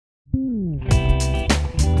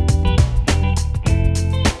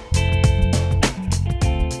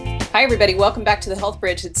Hi, everybody. Welcome back to the Health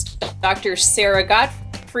Bridge. It's Dr. Sara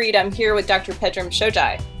Gottfried. I'm here with Dr. Pedram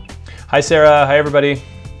Shojai. Hi, Sara. Hi, everybody.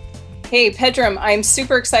 Hey, Pedram. I'm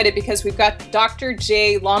super excited because we've got Dr.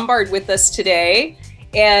 Jay Lombard with us today.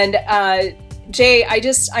 And Jay,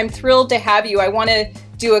 I'm thrilled to have you. I want to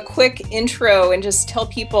do a quick intro and just tell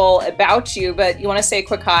people about you, but you want to say a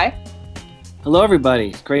quick hi? Hello, everybody.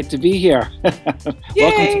 It's great to be here.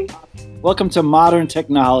 Yay! Welcome to modern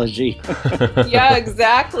technology. Yeah,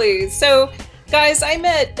 exactly. So, guys, I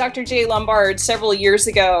met Dr. Jay Lombard several years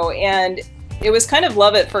ago, and it was kind of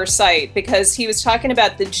love at first sight because he was talking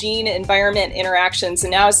about the gene-environment interactions,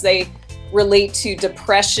 and now as they relate to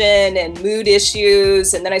depression and mood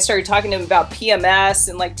issues, and then I started talking to him about PMS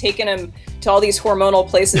and like taking him to all these hormonal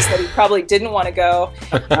places that he probably didn't want to go.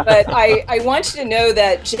 But I want you to know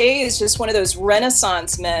that Jay is just one of those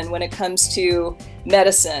Renaissance men when it comes to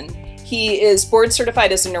medicine. He is board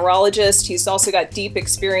certified as a neurologist. He's also got deep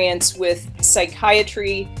experience with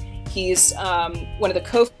psychiatry. He's one of the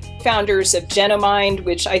co-founders of Genomind,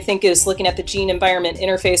 which I think is looking at the gene-environment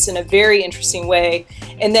interface in a very interesting way.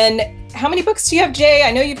 And then, how many books do you have, Jay?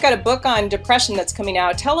 I know you've got a book on depression that's coming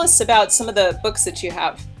out. Tell us about some of the books that you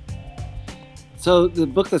have. So the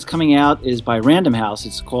book that's coming out is by Random House.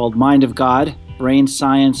 It's called Mind of God, Brain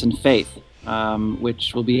Science and Faith,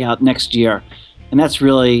 which will be out next year. And that's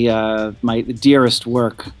really my dearest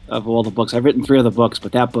work of all the books. I've written 3 other books,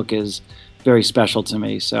 but that book is very special to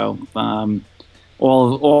me. So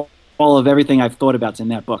all of everything I've thought about's in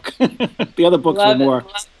that book. The other books were more,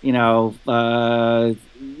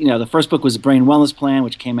 the first book was the Brain Wellness Plan,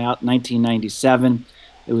 which came out in 1997.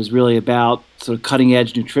 It was really about sort of cutting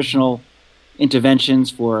edge nutritional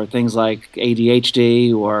interventions for things like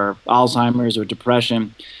ADHD or Alzheimer's or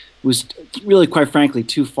depression. It was really, quite frankly,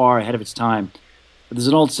 too far ahead of its time. But there's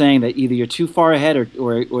an old saying that either you're too far ahead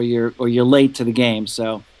or you're late to the game.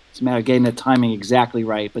 So it's a matter of getting the timing exactly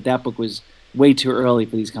right. But that book was way too early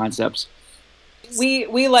for these concepts.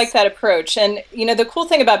 We like that approach. And, the cool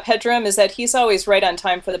thing about Pedram is that he's always right on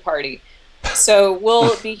time for the party. So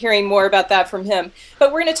we'll be hearing more about that from him.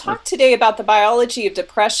 But we're going to talk today about the biology of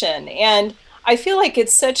depression. And I feel like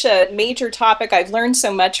it's such a major topic. I've learned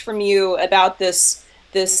so much from you about this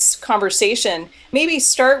conversation. Maybe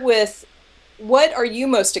start with, what are you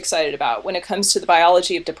most excited about when it comes to the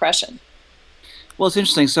biology of depression? Well, it's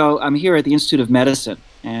interesting. So I'm here at the Institute of Medicine,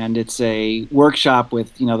 and it's a workshop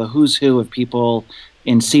with, the who's who of people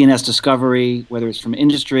in CNS discovery, whether it's from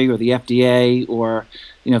industry or the FDA or,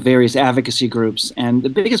 various advocacy groups. And the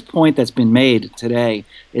biggest point that's been made today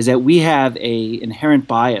is that we have a inherent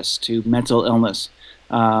bias to mental illness,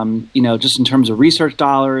 just in terms of research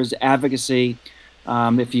dollars, advocacy.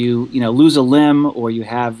 If you, lose a limb or you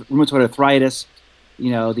have rheumatoid arthritis,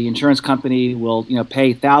 the insurance company will,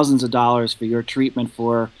 pay thousands of dollars for your treatment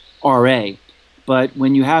for RA. But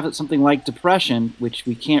when you have something like depression, which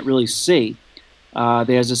we can't really see,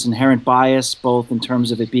 there's this inherent bias, both in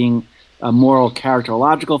terms of it being a moral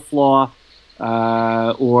characterological flaw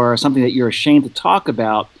or something that you're ashamed to talk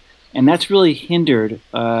about. And that's really hindered,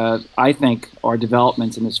 I think, our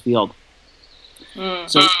developments in this field.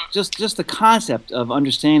 So just the concept of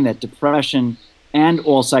understanding that depression and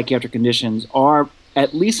all psychiatric conditions are,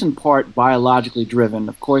 at least in part, biologically driven.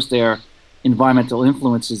 Of course, there are environmental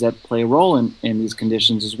influences that play a role in these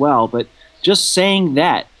conditions as well. But just saying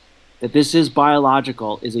that this is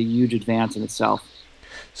biological is a huge advance in itself.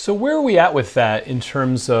 So where are we at with that in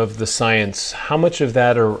terms of the science? How much of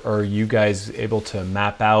that are you guys able to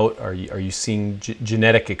map out? Are you seeing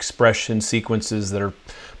genetic expression sequences that are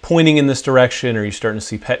pointing in this direction? Are you starting to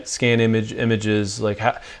see PET scan images? Like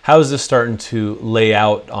how is this starting to lay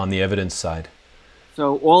out on the evidence side?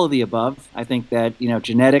 So all of the above. I think that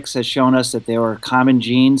genetics has shown us that there are common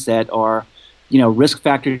genes that are risk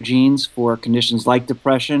factor genes for conditions like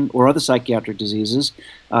depression or other psychiatric diseases.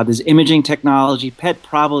 There's imaging technology. PET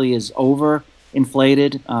probably is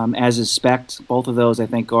overinflated, as is SPECT. Both of those, I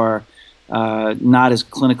think, are not as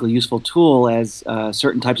clinically useful tool as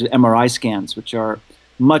certain types of MRI scans, which are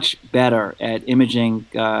much better at imaging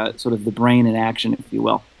sort of the brain in action, if you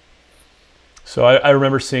will. So I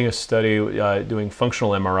remember seeing a study doing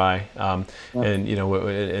functional MRI, and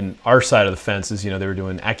in our side of the fence is they were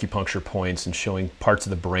doing acupuncture points and showing parts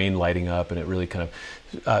of the brain lighting up, and it really kind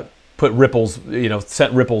of put ripples,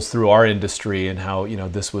 sent ripples through our industry, and how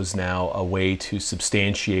this was now a way to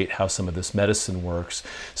substantiate how some of this medicine works.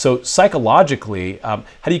 So psychologically, how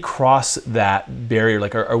do you cross that barrier?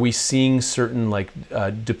 Like, are we seeing certain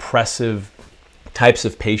depressive types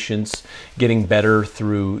of patients getting better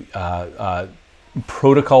through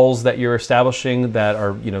protocols that you're establishing that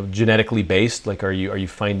are, you know, genetically based? Like, are you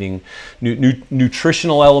finding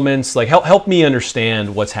nutritional elements? Like, help me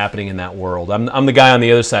understand what's happening in that world. I'm the guy on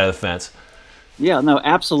the other side of the fence. Yeah, no,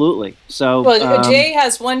 absolutely. So, well, Jay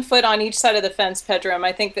has one foot on each side of the fence, Pedram.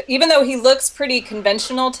 I think that even though he looks pretty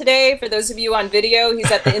conventional today, for those of you on video, he's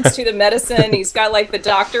at the Institute of Medicine. He's got like the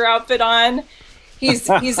doctor outfit on. He's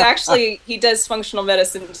actually, he does functional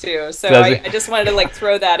medicine too. So I just wanted to like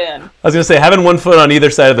throw that in. I was going to say, having one foot on either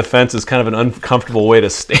side of the fence is kind of an uncomfortable way to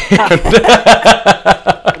stand.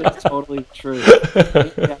 That is totally true.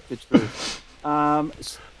 That's the truth.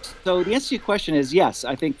 So the answer to your question is yes.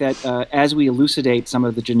 I think that as we elucidate some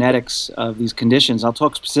of the genetics of these conditions, I'll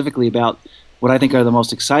talk specifically about what I think are the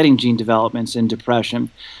most exciting gene developments in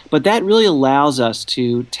depression. But that really allows us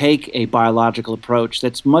to take a biological approach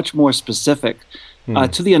that's much more specific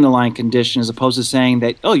to the underlying condition, as opposed to saying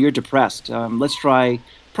that, oh, you're depressed. Let's try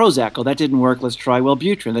Prozac. Oh, that didn't work. Let's try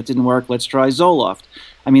Wellbutrin. That didn't work. Let's try Zoloft.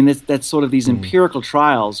 I mean, that's sort of these empirical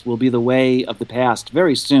trials will be the way of the past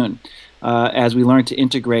very soon. As we learn to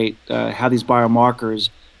integrate how these biomarkers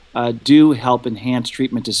do help enhance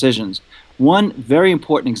treatment decisions. One very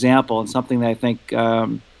important example, and something that I think,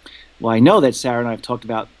 well, I know that Sara and I have talked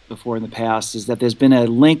about before in the past, is that there's been a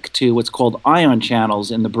link to what's called ion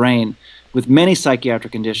channels in the brain with many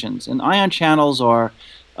psychiatric conditions. And ion channels are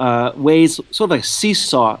ways, sort of like a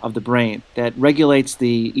seesaw of the brain that regulates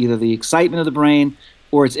either the excitement of the brain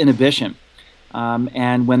or its inhibition.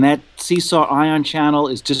 And when that seesaw ion channel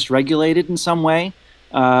is dysregulated in some way,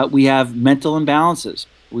 we have mental imbalances.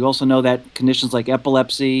 We also know that conditions like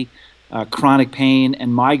epilepsy, chronic pain,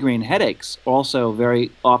 and migraine headaches also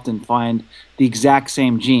very often find the exact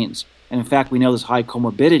same genes. And in fact, we know there's high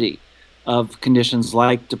comorbidity of conditions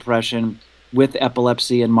like depression with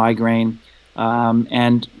epilepsy and migraine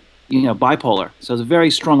and bipolar. So there's a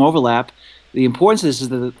very strong overlap. The importance of this is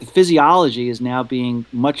that the physiology is now being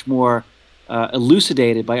much more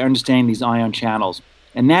elucidated by understanding these ion channels.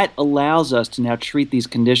 And that allows us to now treat these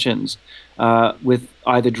conditions with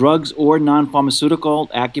either drugs or non-pharmaceutical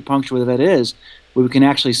acupuncture, whatever that is, where we can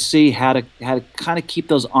actually see how to kind of keep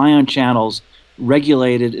those ion channels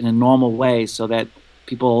regulated in a normal way so that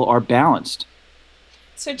people are balanced.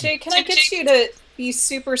 So Jay, can I get you to be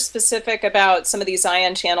super specific about some of these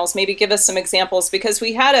ion channels? Maybe give us some examples, because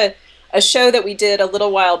we had a show that we did a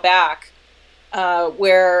little while back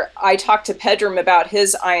where I talked to Pedram about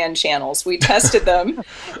his ion channels. We tested them,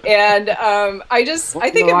 and I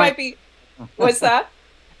think it might be. What's that?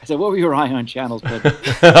 I said, what were your ion channels, Pedram?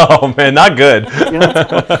 Oh man, not good.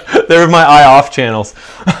 They were my eye off channels.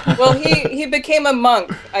 Well, he became a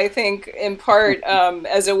monk, I think, in part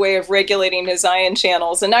as a way of regulating his ion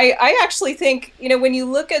channels. And I actually think, when you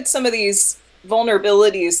look at some of these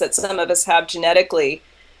vulnerabilities that some of us have genetically,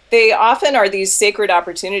 they often are these sacred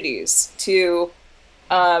opportunities to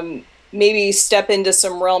maybe step into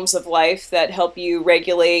some realms of life that help you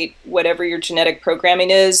regulate whatever your genetic programming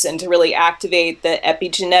is, and to really activate the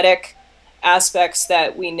epigenetic aspects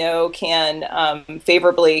that we know can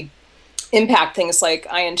favorably impact things like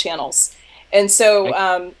ion channels. And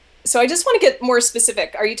so so I just want to get more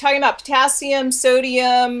specific. Are you talking about potassium,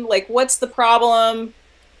 sodium? Like, what's the problem?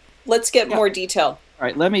 Let's get more detail. All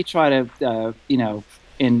right, let me try to,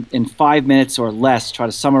 in 5 minutes or less, try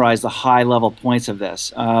to summarize the high-level points of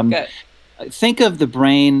this. Good. Think of the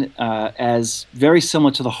brain as very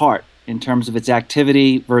similar to the heart in terms of its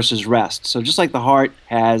activity versus rest. So just like the heart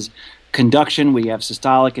has conduction, we have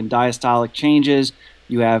systolic and diastolic changes.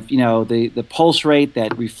 You have, the pulse rate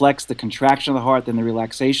that reflects the contraction of the heart, then the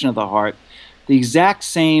relaxation of the heart. The exact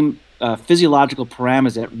same physiological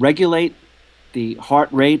parameters that regulate the heart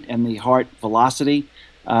rate and the heart velocity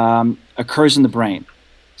occurs in the brain.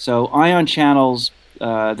 So ion channels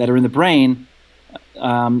that are in the brain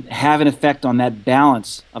have an effect on that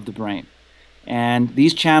balance of the brain. And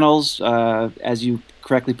these channels, as you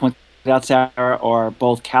correctly pointed out, Sara, are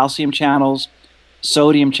both calcium channels,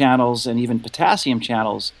 sodium channels, and even potassium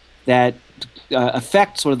channels that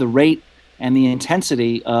affect sort of the rate and the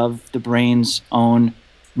intensity of the brain's own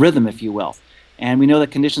rhythm, if you will. And we know that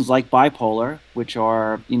conditions like bipolar, which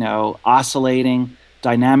are, oscillating,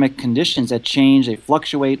 dynamic conditions that change, they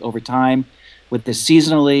fluctuate over time, with this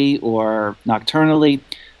seasonally or nocturnally,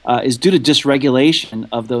 is due to dysregulation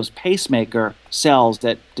of those pacemaker cells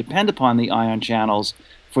that depend upon the ion channels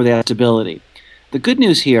for their stability. The good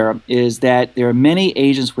news here is that there are many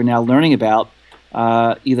agents we're now learning about,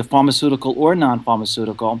 either pharmaceutical or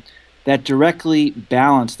non-pharmaceutical, that directly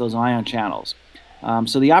balance those ion channels.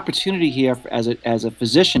 So the opportunity here as a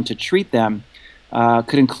physician to treat them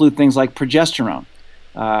could include things like progesterone,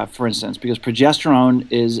 for instance, because progesterone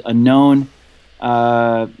is a known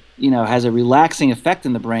has a relaxing effect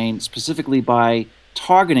in the brain, specifically by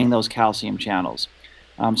targeting those calcium channels.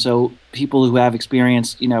 So people who have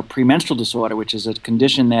experienced, premenstrual disorder, which is a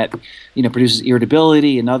condition that, produces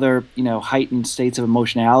irritability and other, heightened states of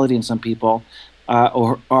emotionality in some people,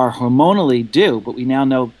 or are hormonally due, but we now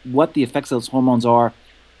know what the effects of those hormones are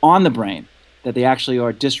on the brain, that they actually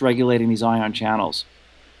are dysregulating these ion channels.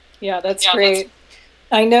 Yeah, that's great.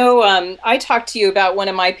 I know I talked to you about one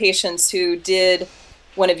of my patients who did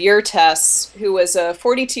one of your tests, who was a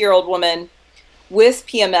 42-year-old woman with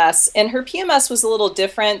PMS, and her PMS was a little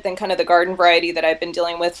different than kind of the garden variety that I've been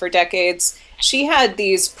dealing with for decades. She had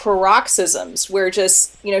these paroxysms where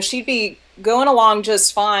just, she'd be going along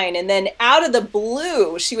just fine, and then out of the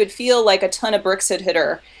blue, she would feel like a ton of bricks had hit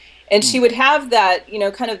her. And she would have that,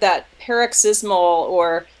 kind of that paroxysmal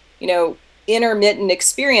or, intermittent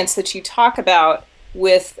experience that you talk about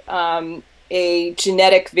with a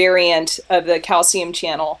genetic variant of the calcium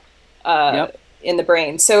channel in the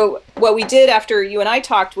brain. So what we did after you and I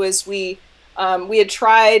talked was we had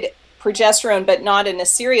tried progesterone, but not in a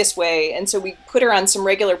serious way. And so we put her on some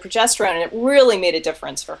regular progesterone, and it really made a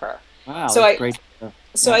difference for her. Wow, so that's great.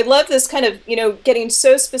 So I love this kind of, getting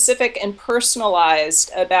so specific and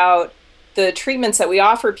personalized about the treatments that we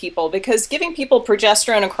offer people, because giving people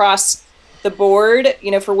progesterone across the board,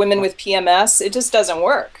 for women with PMS, it just doesn't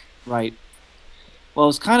work. Right. Well, it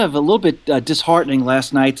was kind of a little bit disheartening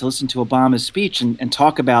last night to listen to Obama's speech and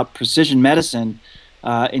talk about precision medicine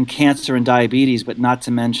in cancer and diabetes, but not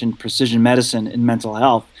to mention precision medicine in mental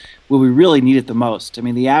health, where we really need it the most. I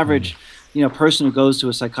mean, the average person who goes to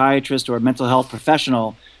a psychiatrist or a mental health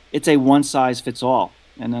professional, it's a one-size-fits-all.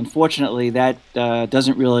 And unfortunately, that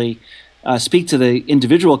doesn't really speak to the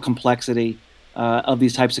individual complexity of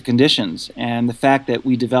these types of conditions. And the fact that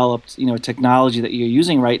we developed, a technology that you're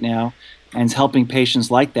using right now and is helping patients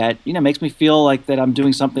like that, makes me feel like that I'm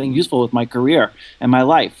doing something useful with my career and my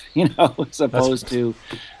life, as opposed to,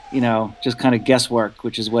 just kind of guesswork,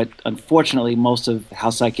 which is what, unfortunately, most of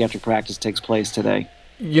how psychiatric practice takes place today.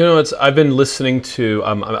 I've been listening to,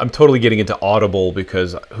 I'm totally getting into Audible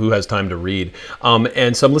because who has time to read?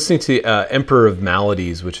 And so I'm listening to Emperor of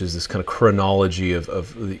Maladies, which is this kind of chronology of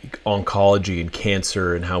the oncology and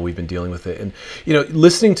cancer and how we've been dealing with it. And,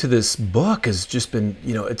 listening to this book has just been,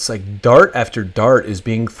 it's like dart after dart is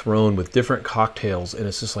being thrown with different cocktails. And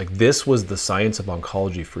it's just like, this was the science of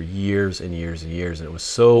oncology for years and years and years. And it was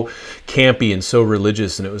so campy and so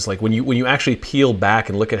religious. And it was like, when you actually peel back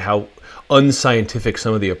and look at how unscientific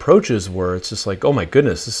some of the approaches were, it's just like, oh my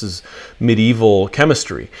goodness, this is medieval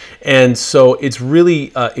chemistry. And so it's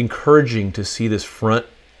really encouraging to see this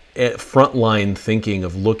frontline thinking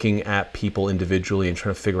of looking at people individually and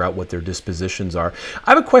trying to figure out what their dispositions are.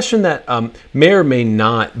 I have a question that may or may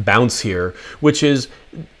not bounce here, which is,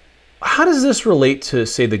 how does this relate to,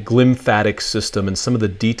 say, the glymphatic system and some of the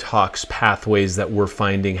detox pathways that we're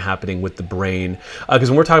finding happening with the brain? Because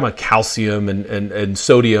when we're talking about calcium and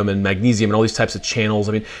sodium and magnesium and all these types of channels,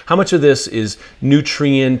 I mean, how much of this is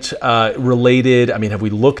nutrient related? I mean, have we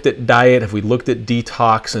looked at diet? Have we looked at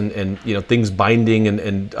detox and things binding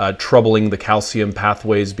and troubling the calcium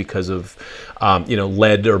pathways because of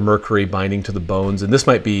lead or mercury binding to the bones? And this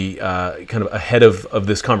might be kind of ahead of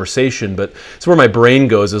this conversation, but it's where my brain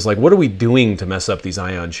goes, is like, what are we doing to mess up these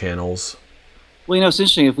ion channels? Well, it's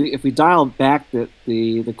interesting. If we dial back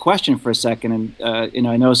the question for a second, and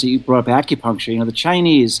I noticed that you brought up acupuncture. The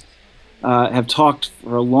Chinese have talked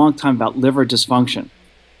for a long time about liver dysfunction,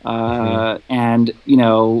 and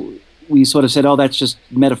we sort of said, oh, that's just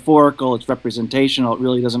metaphorical, it's representational, it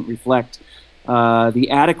really doesn't reflect the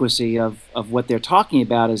adequacy of what they're talking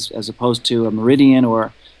about as opposed to a meridian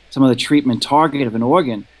or some other treatment target of an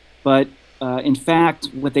organ. But in fact,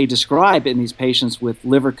 what they describe in these patients with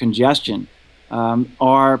liver congestion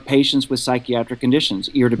are patients with psychiatric conditions: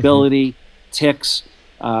 irritability, tics,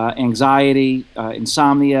 anxiety,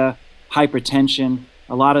 insomnia, hypertension.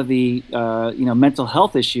 A lot of the mental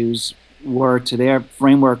health issues were, to their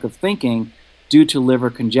framework of thinking, due to liver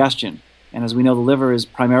congestion. And as we know, the liver is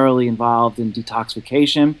primarily involved in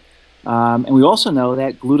detoxification. And we also know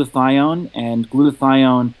that glutathione and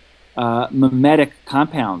glutathione mimetic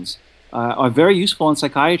compounds are very useful in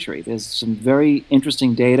psychiatry. There's some very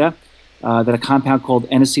interesting data that a compound called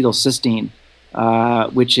N-acetylcysteine,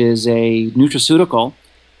 which is a nutraceutical,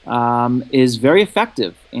 is very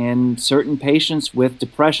effective in certain patients with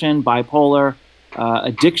depression, bipolar,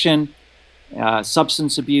 addiction,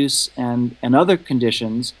 substance abuse, and other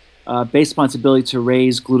conditions, based upon its ability to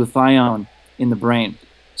raise glutathione in the brain.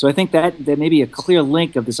 So I think that there may be a clear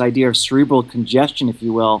link of this idea of cerebral congestion, if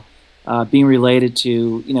you will, being related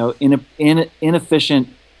to inefficient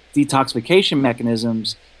detoxification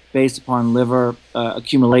mechanisms based upon liver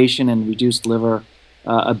accumulation and reduced liver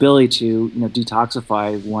ability to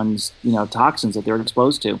detoxify one's toxins that they're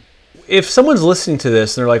exposed to. If someone's listening to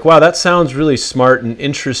this and they're like, wow, that sounds really smart and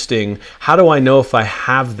interesting, how do I know if I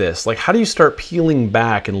have this? Like, how do you start peeling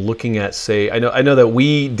back and looking at, say, I know that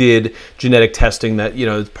we did genetic testing that,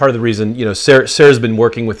 part of the reason, Sarah's been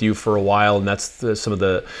working with you for a while, and that's some of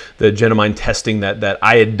the Genomind testing that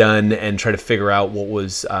I had done and try to figure out what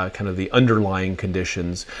was kind of the underlying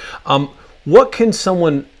conditions. What can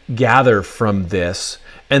someone gather from this?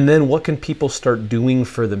 And then what can people start doing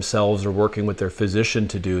for themselves or working with their physician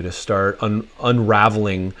to do to start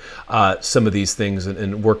unraveling some of these things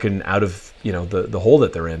and working out of the hole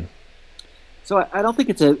that they're in? So I don't think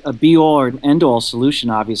it's a be-all or an end-all solution,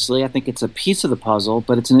 obviously. I think it's a piece of the puzzle,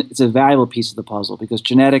 but it's a valuable piece of the puzzle because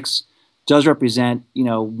genetics does represent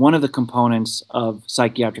one of the components of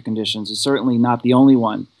psychiatric conditions. It's certainly not the only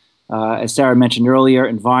one. As Sara mentioned earlier,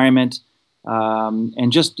 environment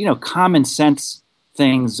and just common sense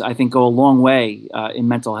things, I think, go a long way in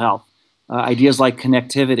mental health. Ideas like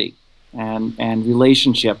connectivity and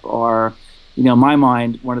relationship are, in my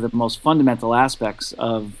mind, one of the most fundamental aspects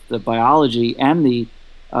of the biology and the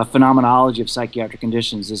phenomenology of psychiatric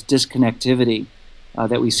conditions is disconnectivity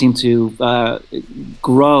that we seem to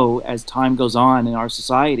grow as time goes on in our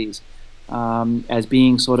societies as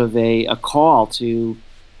being sort of a call to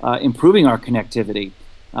improving our connectivity.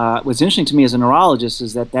 What's interesting to me as a neurologist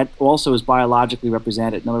is that also is biologically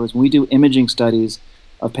represented. In other words, when we do imaging studies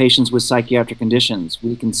of patients with psychiatric conditions,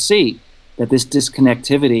 we can see that this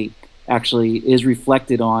disconnectivity actually is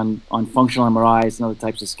reflected on functional MRIs and other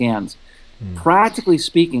types of scans. Practically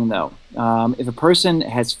speaking, though, if a person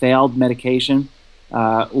has failed medication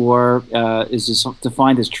or is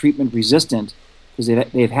defined as treatment resistant because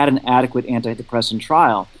they've had an adequate antidepressant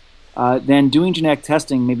trial, then doing genetic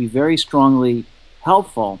testing may be very strongly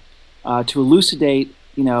helpful to elucidate,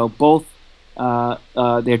 both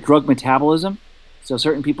their drug metabolism. So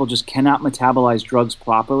certain people just cannot metabolize drugs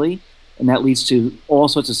properly, and that leads to all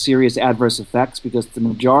sorts of serious adverse effects because the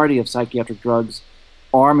majority of psychiatric drugs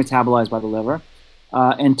are metabolized by the liver.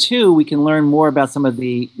 And two, we can learn more about some of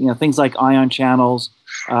the things like ion channels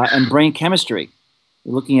and brain chemistry.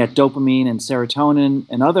 We're looking at dopamine and serotonin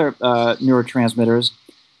and other neurotransmitters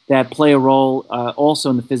that play a role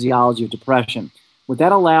also in the physiology of depression. What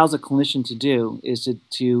that allows a clinician to do is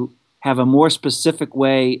to have a more specific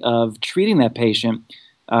way of treating that patient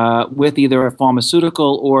with either a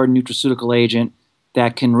pharmaceutical or nutraceutical agent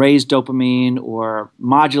that can raise dopamine or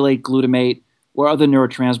modulate glutamate or other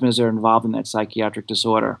neurotransmitters that are involved in that psychiatric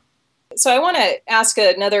disorder. So I want to ask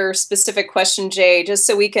another specific question, Jay, just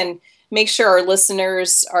so we can make sure our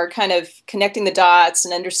listeners are kind of connecting the dots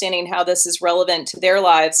and understanding how this is relevant to their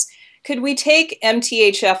lives. Could we take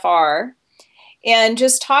MTHFR and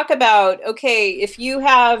just talk about, okay, if you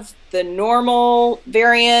have the normal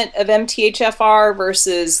variant of MTHFR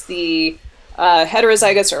versus the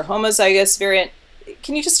heterozygous or homozygous variant,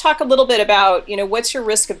 can you just talk a little bit about, what's your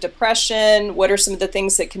risk of depression? What are some of the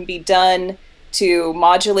things that can be done to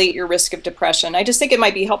modulate your risk of depression? I just think it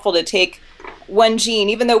might be helpful to take one gene,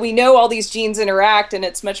 even though we know all these genes interact and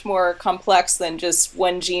it's much more complex than just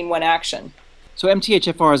one gene, one action. So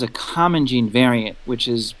MTHFR is a common gene variant, which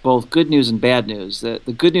is both good news and bad news. The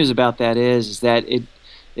good news about that is that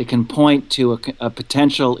it can point to a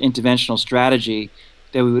potential interventional strategy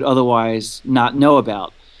that we would otherwise not know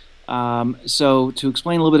about. So to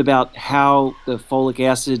explain a little bit about how the folic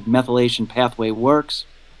acid methylation pathway works,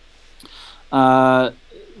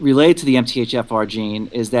 related to the MTHFR gene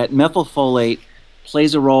is that methylfolate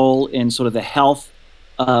plays a role in sort of the health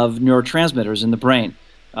of neurotransmitters in the brain.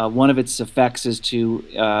 One of its effects is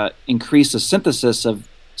to increase the synthesis of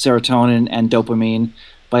serotonin and dopamine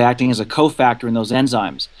by acting as a cofactor in those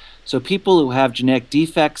enzymes. So people who have genetic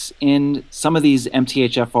defects in some of these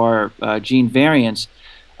MTHFR gene variants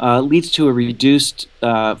leads to a reduced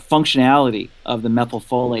functionality of the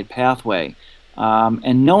methylfolate pathway.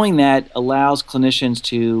 And knowing that allows clinicians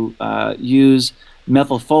to use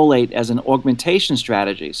methylfolate as an augmentation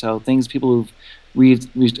strategy. So people who've we've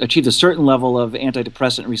achieved a certain level of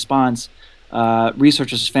antidepressant response.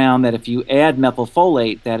 Researchers found that if you add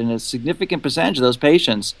methylfolate, that in a significant percentage of those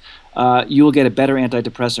patients, you will get a better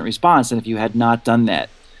antidepressant response than if you had not done that.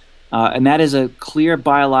 And that is a clear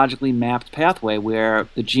biologically mapped pathway where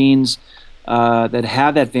the genes that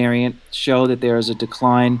have that variant show that there is a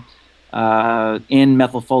decline in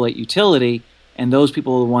methylfolate utility, and those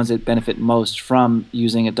people are the ones that benefit most from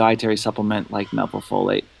using a dietary supplement like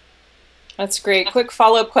methylfolate. That's great. Quick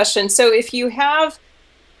follow-up question. So if you have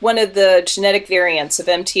one of the genetic variants of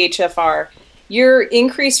MTHFR, your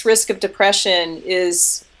increased risk of depression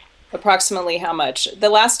is approximately how much? The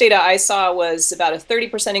last data I saw was about a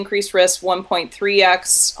 30% increased risk,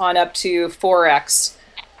 1.3x on up to 4x.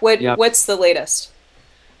 What's the latest?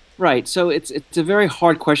 Right. So it's a very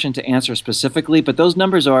hard question to answer specifically, but those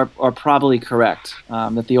numbers are probably correct.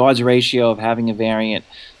 That the odds ratio of having a variant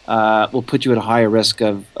will put you at a higher risk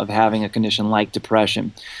of having a condition like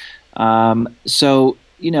depression. So,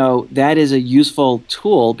 that is a useful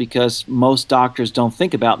tool because most doctors don't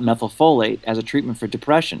think about methylfolate as a treatment for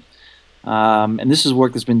depression. And this is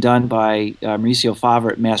work that's been done by Mauricio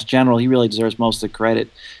Favre at Mass General. He really deserves most of the credit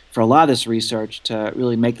for a lot of this research to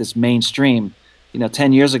really make this mainstream.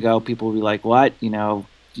 10 years ago, people would be like, what?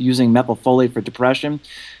 Using methylfolate for depression?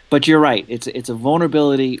 But you're right. It's a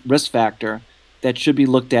vulnerability risk factor that should be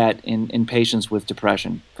looked at in patients with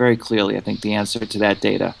depression. Very clearly, I think, the answer to that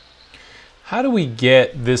data. How do we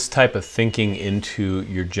get this type of thinking into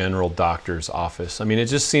your general doctor's office? I mean, it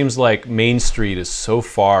just seems like Main Street is so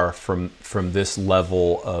far from this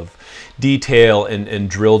level of detail and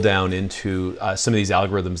drill down into some of these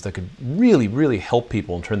algorithms that could really, really help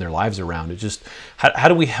people and turn their lives around. It just, how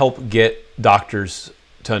do we help get doctors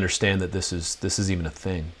to understand that this is even a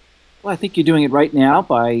thing? Well, I think you're doing it right now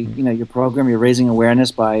by your program. You're raising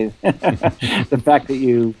awareness by the fact that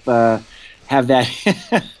you have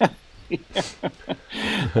that.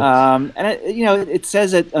 And it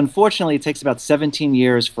says that unfortunately it takes about 17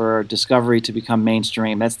 years for discovery to become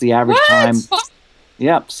mainstream. That's the average time.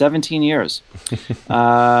 Yep, 17 years.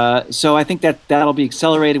 So I think that'll be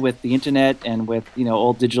accelerated with the internet and with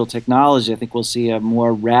all digital technology. I think we'll see a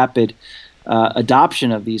more rapid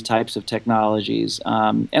adoption of these types of technologies.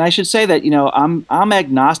 And I should say that I'm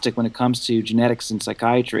agnostic when it comes to genetics and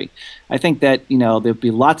psychiatry. I think that there'll be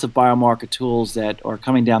lots of biomarker tools that are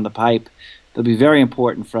coming down the pipe that'll be very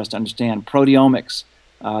important for us to understand. Proteomics,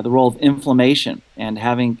 the role of inflammation, and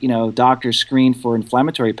having doctors screen for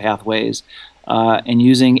inflammatory pathways and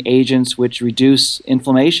using agents which reduce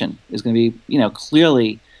inflammation is going to be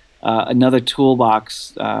clearly another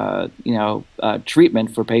toolbox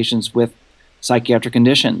treatment for patients with psychiatric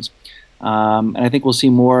conditions. And I think we'll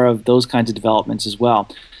see more of those kinds of developments as well.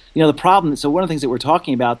 The problem, so one of the things that we're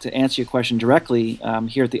talking about, to answer your question directly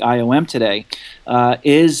here at the IOM today,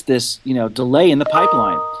 is this delay in the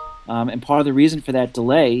pipeline. And part of the reason for that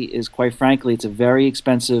delay is, quite frankly, it's a very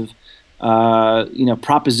expensive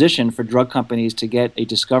proposition for drug companies to get a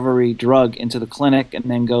discovery drug into the clinic and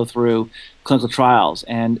then go through clinical trials.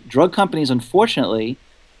 And drug companies, unfortunately,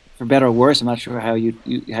 for better or worse, I'm not sure how you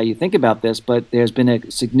think about this, but there's been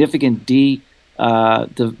a significant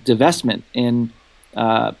divestment in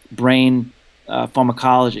brain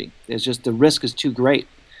pharmacology. There's just, the risk is too great.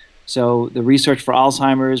 So the research for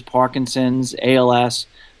Alzheimer's, Parkinson's, ALS,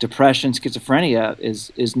 depression, schizophrenia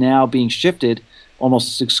is now being shifted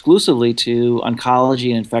almost exclusively to oncology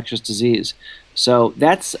and infectious disease. So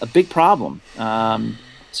that's a big problem.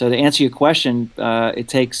 So to answer your question, it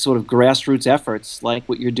takes sort of grassroots efforts like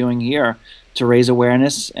what you're doing here to raise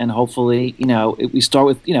awareness, and hopefully, we start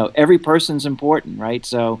with, every person's important, right?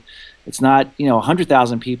 So it's not,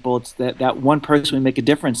 100,000 people. It's that one person we make a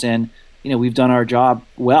difference in. We've done our job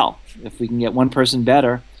well. If we can get one person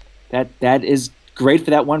better, that is great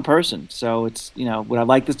for that one person. So it's, would I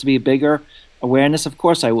like this to be a bigger awareness? Of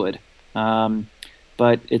course I would.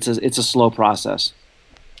 But it's a slow process.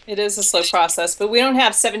 It is a slow process, but we don't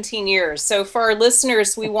have 17 years. So for our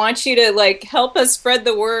listeners, we want you to help us spread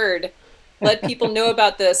the word, let people know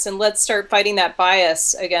about this, and let's start fighting that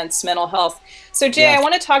bias against mental health. So Jay, Yes. I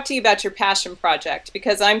want to talk to you about your passion project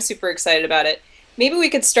because I'm super excited about it. Maybe we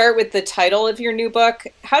could start with the title of your new book.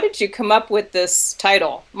 How did you come up with this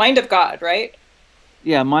title? Mind of God, right?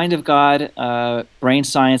 Yeah, Mind of God, Brain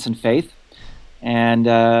Science and Faith. And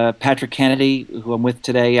Patrick Kennedy, who I'm with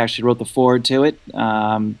today, actually wrote the foreword to it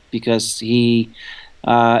because he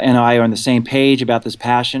and I are on the same page about this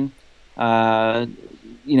passion. One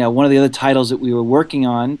of the other titles that we were working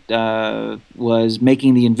on was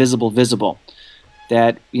Making the Invisible Visible.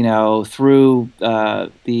 That, through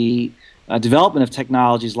the development of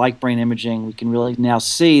technologies like brain imaging, we can really now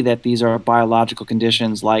see that these are biological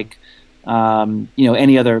conditions like,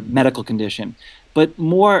 any other medical condition. But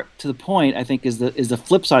more to the point, I think, is the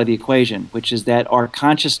flip side of the equation, which is that our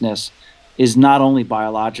consciousness is not only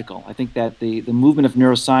biological. I think that the movement of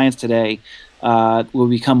neuroscience today will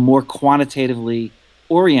become more quantitatively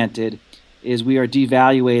oriented, is we are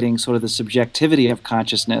devaluating sort of the subjectivity of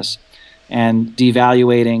consciousness and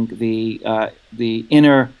devaluating the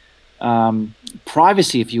inner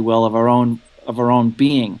privacy, if you will, of our own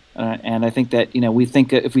being. And I think that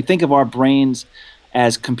if we think of our brains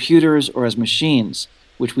as computers or as machines,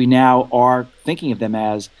 which we now are thinking of them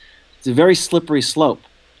as, it's a very slippery slope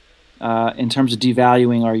in terms of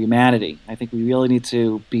devaluing our humanity. I think we really need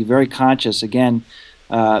to be very conscious, again,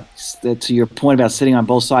 to your point about sitting on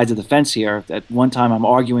both sides of the fence here. At one time I'm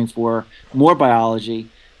arguing for more biology,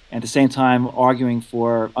 and at the same time arguing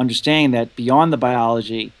for understanding that beyond the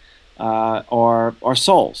biology are our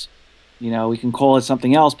souls. We can call it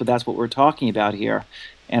something else, but that's what we're talking about here.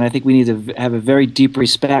 And I think we need to have a very deep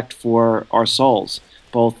respect for our souls,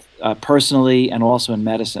 both personally and also in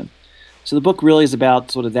medicine. So the book really is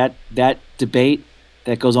about sort of that debate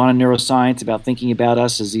that goes on in neuroscience about thinking about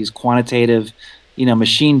us as these quantitative,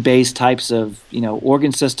 machine-based types of,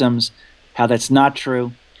 organ systems, how that's not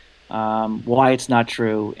true, why it's not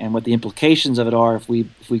true, and what the implications of it are if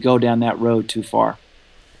we go down that road too far.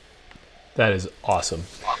 That is awesome.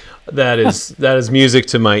 That is music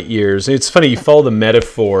to my ears. It's funny, you follow the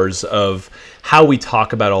metaphors of how we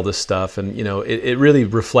talk about all this stuff, and it really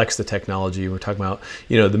reflects the technology. We're talking about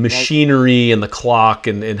the machinery and the clock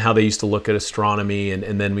and how they used to look at astronomy,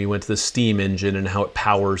 and then we went to the steam engine and how it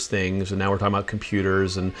powers things, and now we're talking about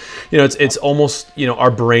computers, and it's almost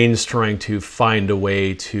our brains trying to find a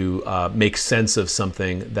way to make sense of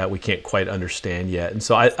something that we can't quite understand yet. And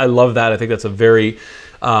so I love that. I think that's a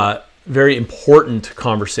very important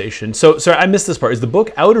conversation. So, sorry, I missed this part. Is the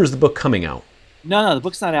book out or is the book coming out? No, the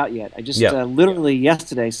book's not out yet. I just literally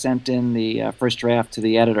yesterday sent in the first draft to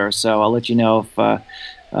the editor, so I'll let you know if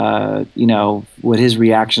what his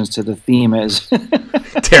reactions to the theme is.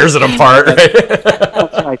 Tears it apart, right?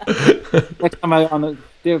 That's right. Next time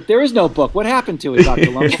there is no book. What happened to it, Dr.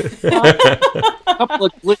 Lombard? A couple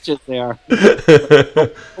of glitches there.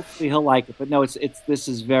 Hopefully he'll like it. But no, this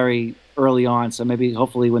is very early on, so maybe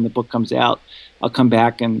hopefully when the book comes out, I'll come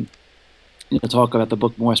back and talk about the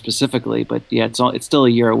book more specifically. But yeah, it's still a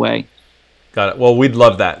year away. Got it. Well, we'd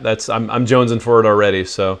love that. I'm jonesing for it already.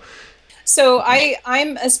 So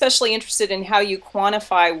I'm especially interested in how you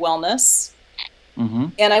quantify wellness. Mm-hmm.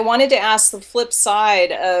 And I wanted to ask the flip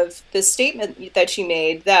side of the statement that you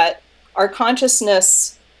made, that our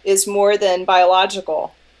consciousness is more than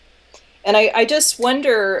biological. And I just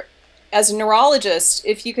wonder, as a neurologist,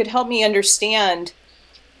 if you could help me understand,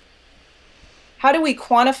 how do we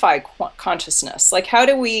quantify consciousness? Like, how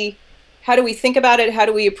do we think about it? How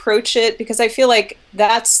do we approach it? Because I feel like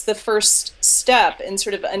that's the first step in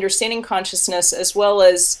sort of understanding consciousness, as well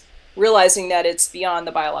as realizing that it's beyond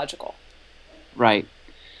the biological. Right.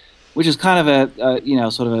 Which is kind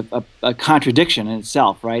of sort of a contradiction in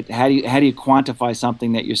itself, right? How do you quantify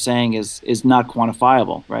something that you're saying is not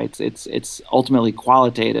quantifiable, right? It's ultimately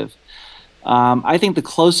qualitative. I think the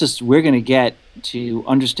closest we're going to get to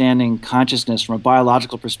understanding consciousness from a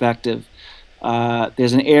biological perspective,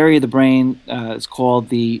 there's an area of the brain it's called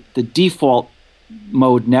the default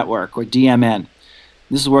mode network, or DMN.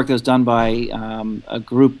 This is work that was done by a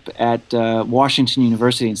group at Washington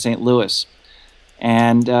University in St. Louis.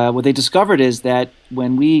 And what they discovered is that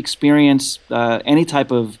when we experience any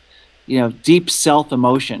type of deep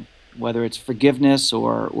self-emotion, whether it's forgiveness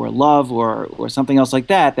or love or something else like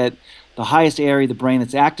that, that the highest area of the brain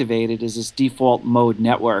that's activated is this default mode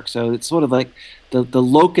network. So it's sort of like the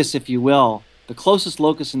locus, if you will, the closest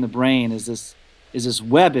locus in the brain is this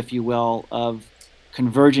web, if you will, of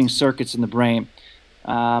converging circuits in the brain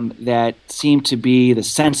that seem to be the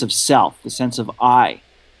sense of self, the sense of I.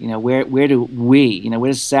 Where do we,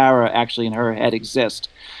 where does Sara actually in her head exist?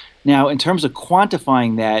 Now, in terms of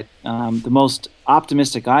quantifying that, the most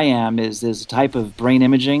optimistic I am is there's a type of brain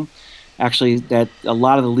imaging, actually, that a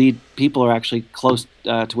lot of the lead people are actually close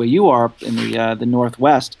to where you are in the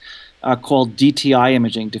Northwest, called DTI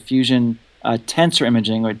imaging, diffusion tensor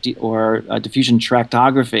imaging, or diffusion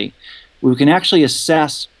tractography, where we can actually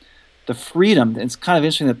assess the freedom. It's kind of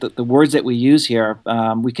interesting that the words that we use here,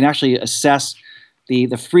 we can actually assess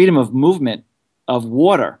the freedom of movement of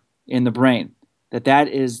water in the brain. That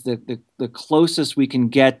is the closest we can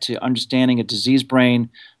get to understanding a diseased brain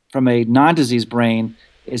from a non-diseased brain,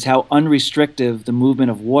 is how unrestricted the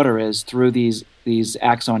movement of water is through these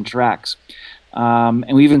axon tracks.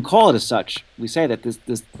 And we even call it as such. We say that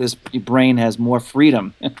this brain has more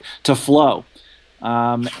freedom to flow.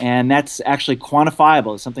 And that's actually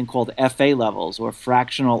quantifiable. It's something called FA levels, or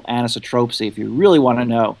fractional anisotropy, if you really want to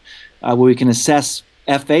know, where we can assess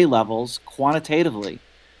FA levels quantitatively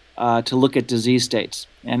to look at disease states.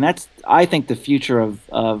 And that's, I think, the future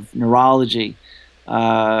of neurology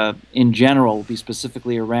in general will be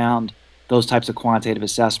specifically around those types of quantitative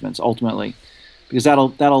assessments ultimately, because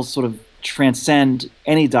that'll sort of transcend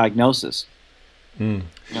any diagnosis.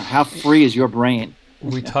 How free is your brain?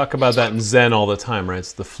 We talk about that in Zen all the time, right?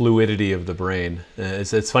 It's the fluidity of the brain.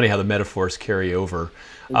 It's funny how the metaphors carry over.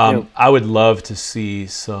 I would love to see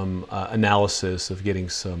some analysis of getting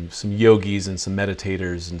some yogis and some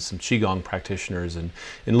meditators and some Qigong practitioners and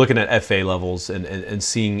looking at FA levels and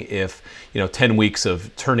seeing if 10 weeks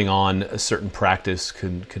of turning on a certain practice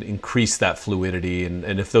could increase that fluidity,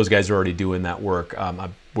 and if those guys are already doing that work,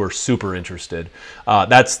 we're super interested.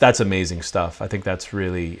 That's amazing stuff. I think that's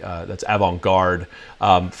really that's avant-garde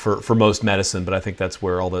for most medicine, but I think that's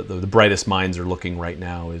where all the brightest minds are looking right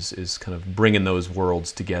now is kind of bringing those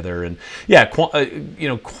worlds together. And yeah,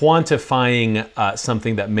 quantifying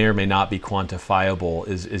something that may or may not be quantifiable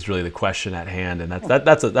is really the question at hand, and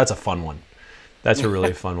that's a fun one. That's a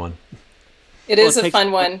really fun one. It is a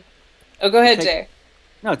fun one. Oh, go ahead, Jay.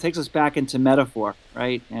 No, it takes us back into metaphor,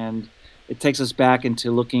 right? And it takes us back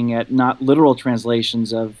into looking at not literal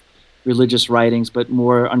translations of religious writings, but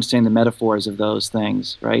more understanding the metaphors of those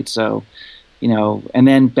things, right? So, and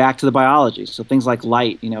then back to the biology. So things like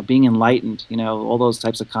light, being enlightened, all those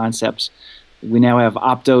types of concepts. We now have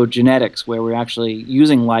optogenetics, where we're actually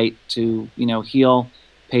using light to, heal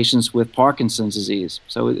patients with Parkinson's disease.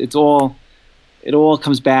 So it all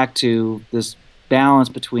comes back to this balance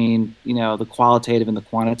between, the qualitative and the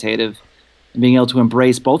quantitative. And being able to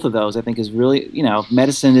embrace both of those, I think, is really,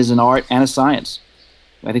 medicine is an art and a science.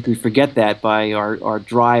 I think we forget that by our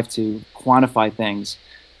drive to quantify things.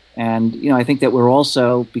 And, I think that we're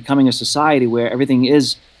also becoming a society where everything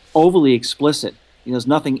is overly explicit. There's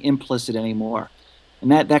nothing implicit anymore.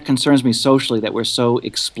 And that concerns me socially, that we're so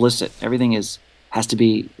explicit. Everything has to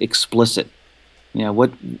be explicit.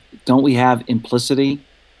 What don't we have implicity?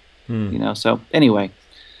 So anyway.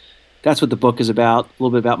 That's what the book is about, a little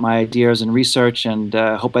bit about my ideas and research, and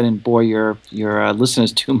hope I didn't bore your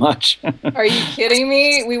listeners too much. Are you kidding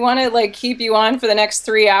me? We want to keep you on for the next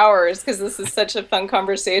 3 hours because this is such a fun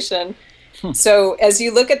conversation. So as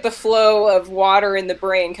you look at the flow of water in the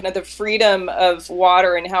brain, kind of the freedom of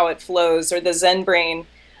water and how it flows, or the Zen brain,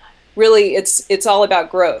 really it's all about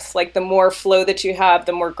growth. Like the more flow that you have,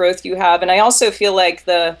 the more growth you have. And I also feel like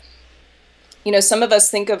some of us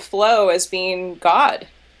think of flow as being God,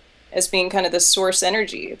 as being kind of the source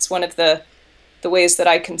energy. It's one of the ways that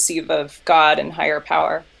I conceive of God and higher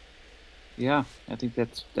power. Yeah, I think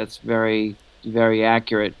that's very, very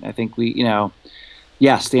accurate. I think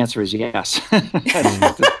yes, the answer is yes.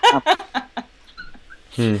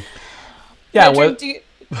 Yeah. Pedram, do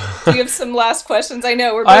you have some last questions? I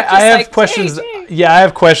know we're both I have questions. Hey. Yeah, I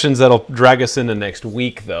have questions that'll drag us into next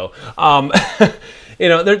week, though.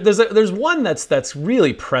 There's one that's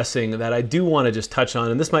really pressing that I do want to just touch on,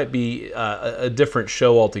 and this might be a different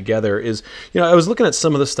show altogether. Is I was looking at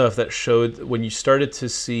some of the stuff that showed when you started to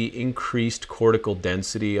see increased cortical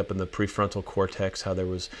density up in the prefrontal cortex, how there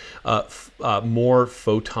was more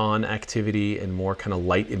photon activity and more kind of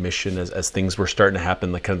light emission as things were starting to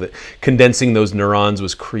happen. Like kind of condensing those neurons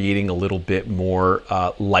was creating a little bit more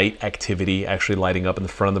light activity, actually lighting up in the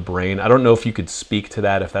front of the brain. I don't know if you could speak to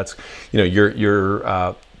that, if that's your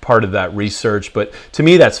part of that research, but to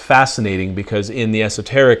me that's fascinating because in the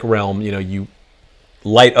esoteric realm, you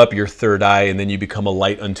light up your third eye and then you become a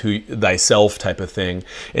light unto thyself type of thing.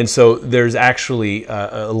 And so there's actually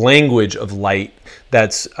a language of light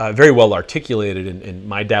that's very well articulated in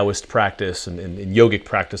my Taoist practice and in yogic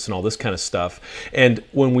practice and all this kind of stuff. And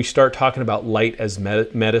when we start talking about light as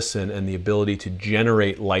medicine and the ability to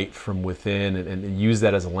generate light from within and use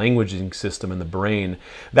that as a languaging system in the brain,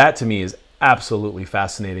 that to me is absolutely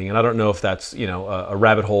fascinating. And I don't know if that's a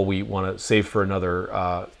rabbit hole we want to save for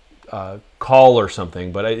another call or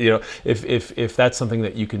something, but if that's something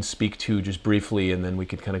that you can speak to just briefly, and then we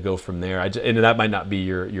could kind of go from there. And that might not be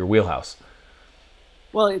your wheelhouse.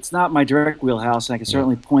 Well, it's not my direct wheelhouse, and I can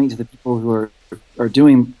certainly point to the people who are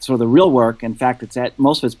doing sort of the real work. In fact,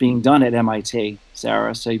 most of it's being done at MIT,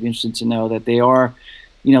 Sara. So you'd be interested to know that they are,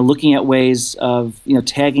 looking at ways of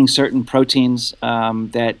tagging certain proteins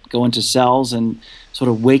that go into cells and sort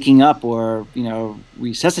of waking up or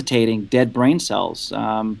resuscitating dead brain cells,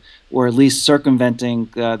 or at least circumventing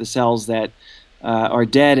the cells that are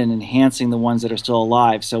dead and enhancing the ones that are still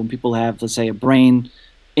alive. So when people have, let's say,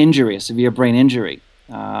 a severe brain injury,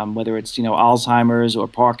 whether it's Alzheimer's or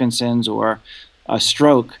Parkinson's or a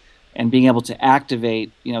stroke, and being able to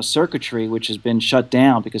activate circuitry which has been shut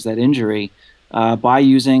down because of that injury by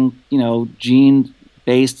using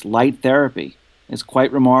gene-based light therapy is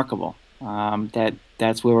quite remarkable.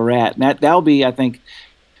 That's where we're at. And that'll be, I think,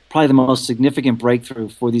 probably the most significant breakthrough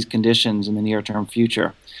for these conditions in the near-term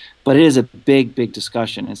future. But it is a big, big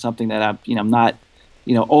discussion. It's something that I'm not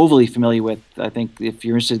overly familiar with. I think if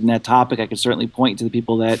you're interested in that topic, I could certainly point to the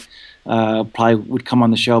people that probably would come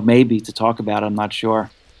on the show maybe to talk about it. I'm not sure.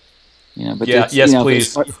 But yeah, yes,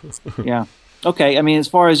 please. Yeah. Okay. I mean, as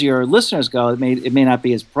far as your listeners go, it may not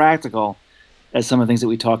be as practical as some of the things that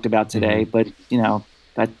we talked about today, but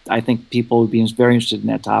I think people would be very interested in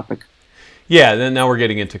that topic. Yeah, then now we're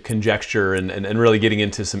getting into conjecture and really getting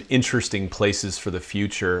into some interesting places for the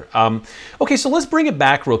future. Okay, so let's bring it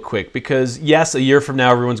back real quick because, yes, a year from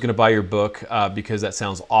now, everyone's going to buy your book because that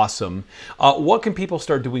sounds awesome. What can people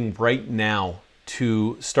start doing right now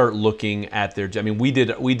to start looking at their? I mean, we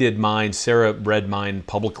did mine. Sara read mine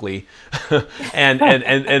publicly, and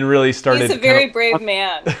really started. He's a very brave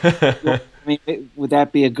man. I mean, would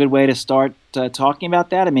that be a good way to start talking about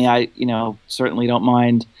that? I mean, I certainly don't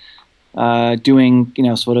mind doing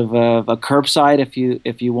sort of a curbside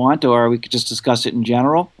if you want, or we could just discuss it in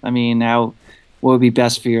general. I mean, what would be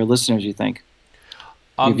best for your listeners, you think?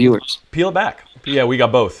 Your viewers. Peel it back. Yeah, we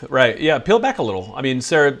got both. Right. Yeah, peel it back a little. I mean,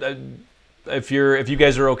 Sara, if you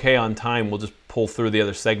guys are okay on time, we'll just pull through the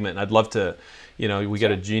other segment. I'd love to, we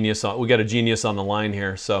got a genius on the line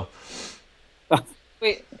here, so.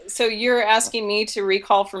 Wait, so you're asking me to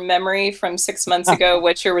recall from memory from 6 months ago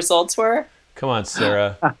what your results were? Come on,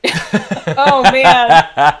 Sara. Oh man,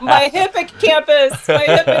 my hippocampus.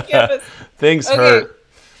 Things hurt.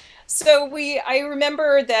 So I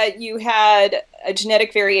remember that you had a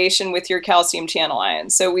genetic variation with your calcium channel ion.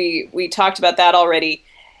 So we talked about that already.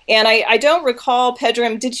 And I don't recall,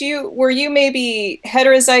 Pedram, were you maybe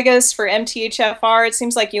heterozygous for MTHFR? It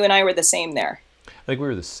seems like you and I were the same there. I think we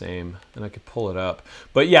were the same, and I could pull it up.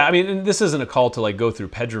 But yeah, I mean, this isn't a call to like go through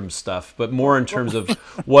Pedram stuff, but more in terms of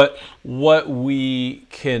what we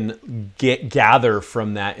can gather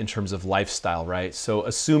from that in terms of lifestyle, right? So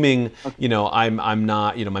assuming I'm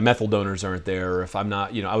not, my methyl donors aren't there, or if I'm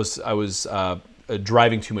not, I was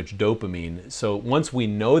driving too much dopamine. So once we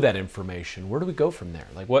know that information, where do we go from there?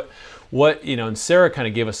 Like what and Sara kind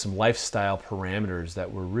of gave us some lifestyle parameters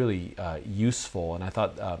that were really useful, and I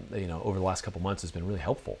thought over the last couple months has been really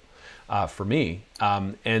helpful for me.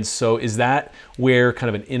 And so is that where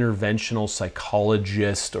kind of an interventional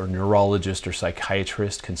psychologist or neurologist or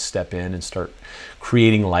psychiatrist can step in and start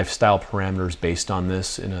creating lifestyle parameters based on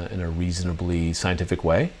this in a reasonably scientific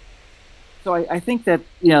way? So I think that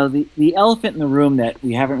the elephant in the room that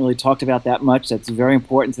we haven't really talked about that much, that's very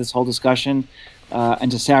important to this whole discussion,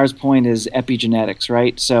 and to Sara's point, is epigenetics,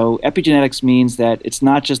 right? So epigenetics means that it's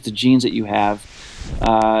not just the genes that you have.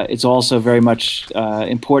 It's also very much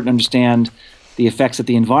important to understand the effects that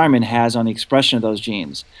the environment has on the expression of those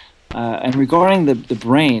genes. And regarding the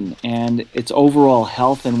brain and its overall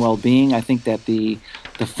health and well-being, I think that the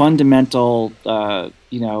fundamental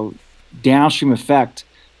downstream effect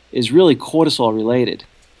is really cortisol related.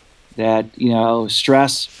 That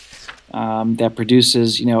stress that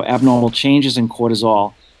produces abnormal changes in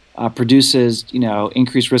cortisol produces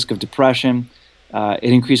increased risk of depression.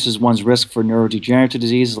 It increases one's risk for neurodegenerative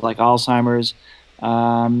diseases like Alzheimer's.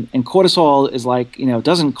 And cortisol is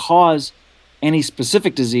doesn't cause any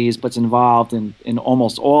specific disease, but it's involved in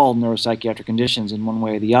almost all neuropsychiatric conditions in one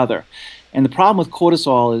way or the other. And the problem with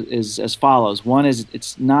cortisol is as follows. One is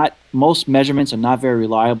most measurements are not very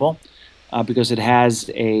reliable because it has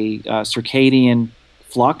a circadian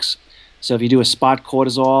flux. So if you do a spot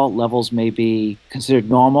cortisol, levels may be considered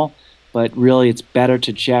normal, but really it's better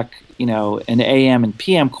to check an AM and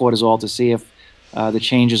PM cortisol to see if the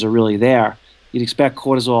changes are really there. You'd expect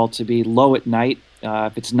cortisol to be low at night.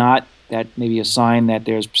 If it's not, that may be a sign that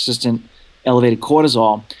there's persistent elevated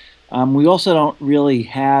cortisol. We also don't really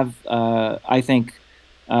have, I think,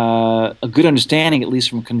 a good understanding, at least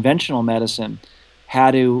from conventional medicine, how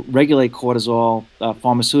to regulate cortisol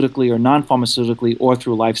pharmaceutically or non-pharmaceutically or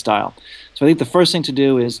through lifestyle. So I think the first thing to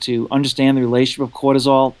do is to understand the relationship of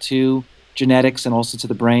cortisol to genetics and also to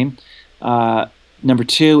the brain. Number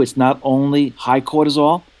two, it's not only high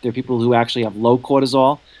cortisol. There are people who actually have low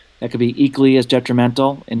cortisol that could be equally as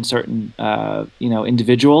detrimental in certain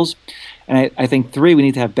individuals. And I think three, we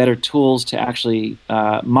need to have better tools to actually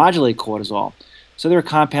modulate cortisol. So there are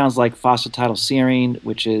compounds like phosphatidylserine,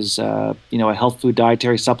 which is a health food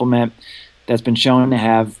dietary supplement that's been shown to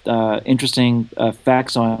have interesting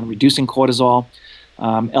effects on reducing cortisol.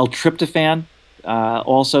 L-tryptophan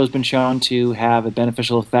also has been shown to have a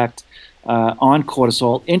beneficial effect on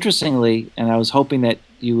cortisol. Interestingly, and I was hoping that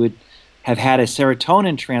you would have had a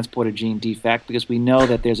serotonin transporter gene defect, because we know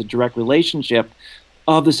that there's a direct relationship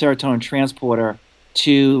of the serotonin transporter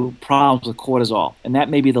to problems with cortisol. And that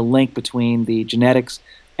may be the link between the genetics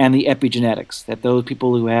and the epigenetics, that those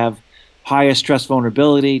people who have higher stress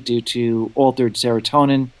vulnerability due to altered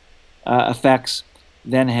serotonin effects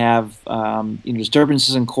then have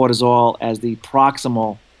disturbances in cortisol as the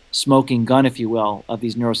proximal smoking gun, if you will, of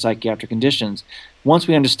these neuropsychiatric conditions. Once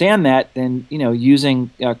we understand that, then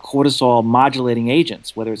using cortisol modulating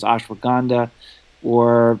agents, whether it's ashwagandha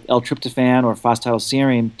or L-tryptophan or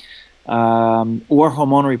phosphatidylserine, or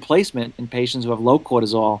hormonal replacement in patients who have low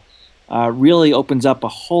cortisol, really opens up a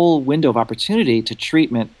whole window of opportunity to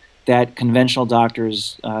treatment that conventional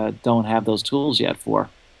doctors don't have those tools yet for.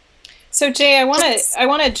 So Jay, I want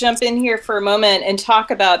to jump in here for a moment and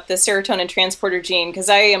talk about the serotonin transporter gene, because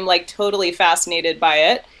I am like totally fascinated by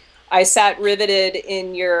it. I sat riveted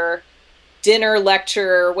in your dinner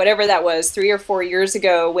lecture, whatever that was, 3 or 4 years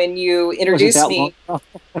ago when you introduced me.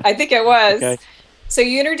 I think it was. Okay. So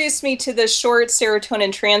you introduced me to the short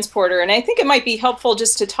serotonin transporter, and I think it might be helpful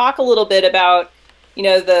just to talk a little bit about,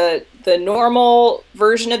 the normal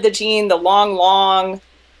version of the gene, the long,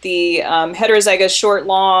 the heterozygous short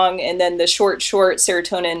long, and then the short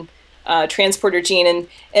serotonin transporter gene,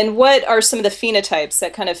 and what are some of the phenotypes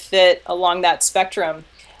that kind of fit along that spectrum.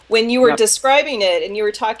 When you were describing it and you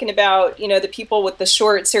were talking about, the people with the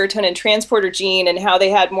short serotonin transporter gene and how they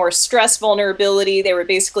had more stress vulnerability, they were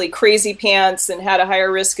basically crazy pants and had a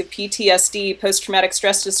higher risk of PTSD, post-traumatic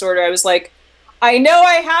stress disorder, I was like, I know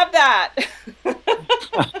I have that.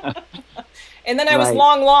 And then I was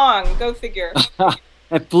long, go figure.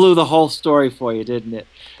 That blew the whole story for you, didn't it?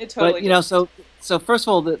 It totally did. So first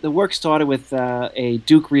of all, the work started with a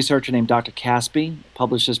Duke researcher named Dr. Caspi,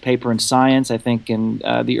 published this paper in Science, I think in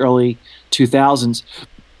the early 2000s,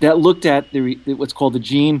 that looked at what's called the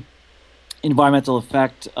gene environmental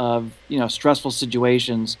effect of stressful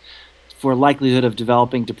situations for likelihood of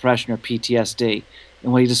developing depression or PTSD.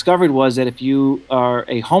 And what he discovered was that if you are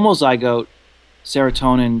a homozygote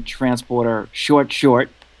serotonin transporter short,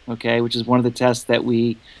 okay, which is one of the tests that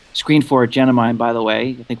we screen for at Genomind, by the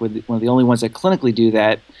way. I think we're one of the only ones that clinically do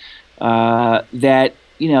that.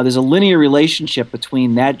 There's a linear relationship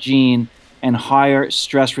between that gene and higher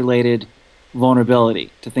stress-related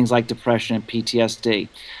vulnerability to things like depression and PTSD.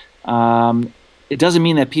 It doesn't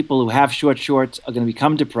mean that people who have shorts are going to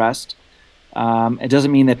become depressed. It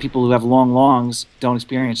doesn't mean that people who have long longs don't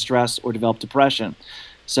experience stress or develop depression.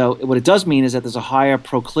 So what it does mean is that there's a higher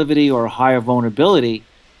proclivity or a higher vulnerability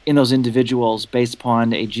in those individuals based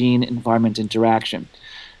upon a gene-environment interaction.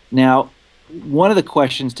 Now, one of the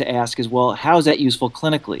questions to ask is, well, how is that useful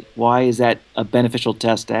clinically? Why is that a beneficial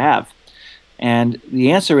test to have? And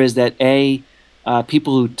the answer is that,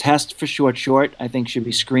 people who test for short, I think should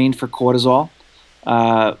be screened for cortisol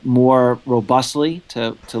more robustly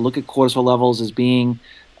to look at cortisol levels as being,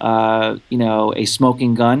 a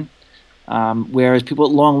smoking gun. Whereas people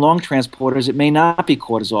with long transporters, it may not be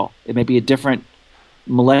cortisol. It may be a different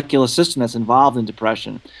molecular system that's involved in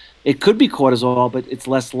depression. It could be cortisol, but it's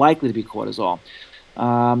less likely to be cortisol.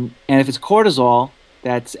 And if it's cortisol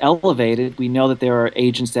that's elevated, we know that there are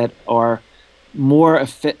agents that are more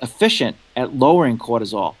efficient at lowering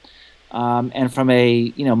cortisol. And from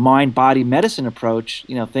a mind-body medicine approach,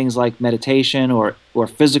 things like meditation or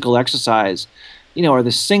physical exercise, are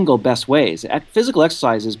the single best ways. Physical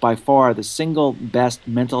exercise is by far the single best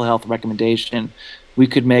mental health recommendation we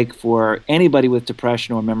could make for anybody with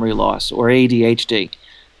depression or memory loss or ADHD.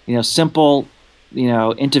 Simple,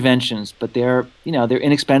 interventions, but they're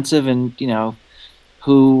inexpensive, and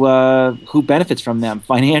who benefits from them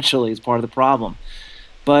financially is part of the problem.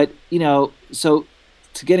 But so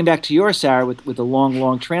to getting back to your, Sara, with the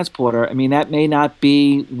long transporter, I mean, that may not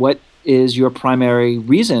be what is your primary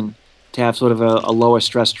reason to have sort of a lower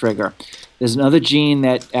stress trigger. There's another gene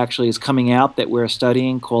that actually is coming out that we're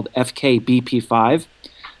studying called FKBP5.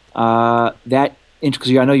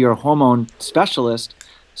 Because I know you're a hormone specialist,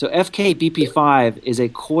 so FKBP5 is a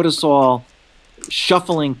cortisol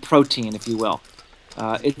shuffling protein, if you will.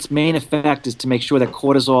 Its main effect is to make sure that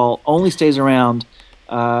cortisol only stays around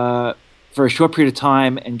for a short period of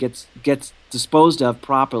time and gets disposed of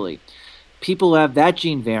properly. People who have that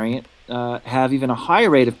gene variant have even a higher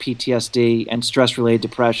rate of PTSD and stress-related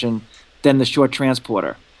depression than the short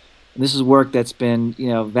transporter. And this is work that's been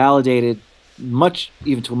validated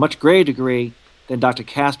even to a much greater degree than Dr.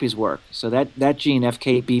 Caspi's work. So that gene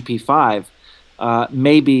FKBP5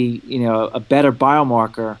 may be a better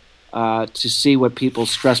biomarker to see what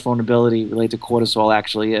people's stress vulnerability related to cortisol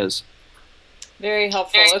actually is. Very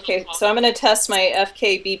helpful. Okay, so I'm going to test my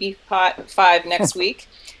FKBP5 next week.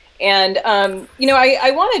 And,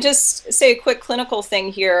 I want to just say a quick clinical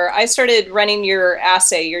thing here. I started running your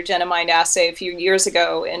Genomind assay a few years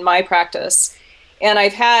ago in my practice. And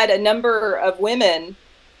I've had a number of women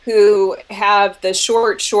who have the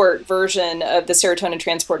short version of the serotonin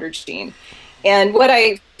transporter gene. And what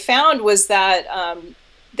I found was that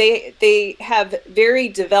they have very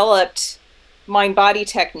developed mind-body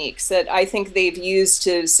techniques that I think they've used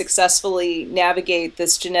to successfully navigate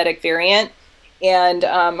this genetic variant. And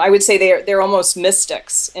I would say they're almost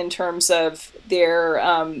mystics in terms of their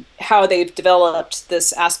how they've developed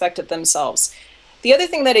this aspect of themselves. The other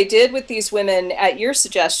thing that I did with these women at your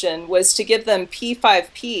suggestion was to give them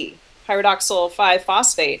P5P, pyridoxal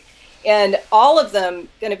 5-phosphate. And all of them,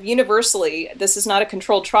 kind of universally, this is not a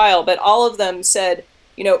controlled trial, but all of them said,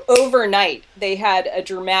 overnight they had a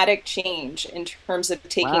dramatic change in terms of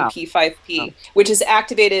taking P5P, which has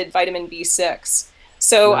activated vitamin B6.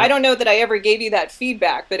 So I don't know that I ever gave you that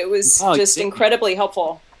feedback, but it was just incredibly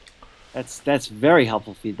helpful. That's very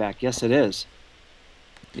helpful feedback. Yes, it is.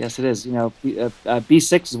 Yes, it is.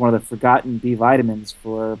 B6 is one of the forgotten B vitamins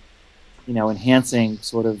for, enhancing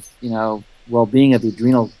sort of, well-being of the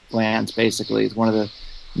adrenal glands, basically. It's one of the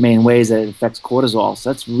main ways that it affects cortisol.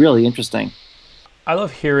 So that's really interesting. I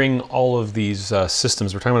love hearing all of these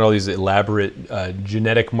systems. We're talking about all these elaborate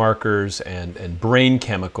genetic markers and brain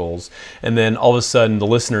chemicals, and then all of a sudden the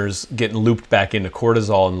listeners getting looped back into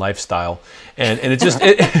cortisol and lifestyle, and it just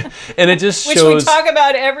it just which shows, we talk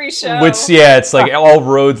about every show. Which it's like all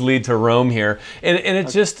roads lead to Rome here, and it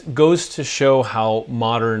just goes to show how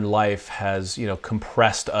modern life has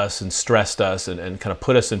compressed us and stressed us and kind of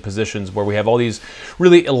put us in positions where we have all these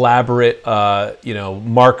really elaborate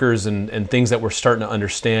markers and things that we're starting to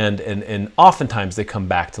understand, and oftentimes they come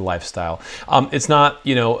back to lifestyle. It's not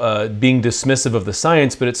being dismissive of the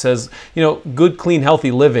science, but it says good, clean,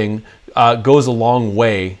 healthy living goes a long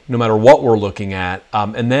way no matter what we're looking at,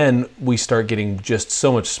 and then we start getting just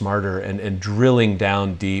so much smarter and drilling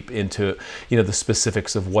down deep into the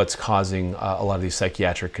specifics of what's causing a lot of these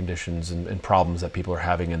psychiatric conditions and problems that people are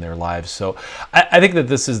having in their lives. So I think that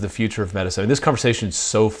this is the future of medicine. I mean, this conversation is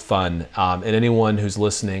so fun, and anyone who's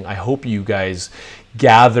listening, I hope you guys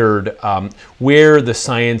gathered where the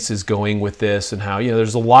science is going with this, and how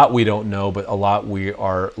there's a lot we don't know, but a lot we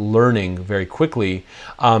are learning very quickly,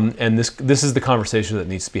 and this is the conversation that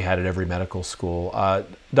needs to be had at every medical school.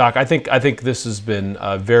 Doc, I think this has been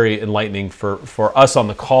very enlightening for us on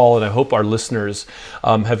the call, and I hope our listeners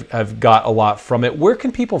have got a lot from it. Where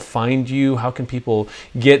can people find you? How can people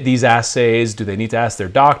get these assays? Do they need to ask their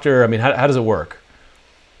doctor? I mean, how does it work?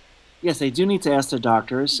 Yes, they do need to ask their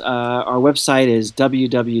doctors. Our website is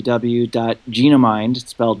www.genomind, it's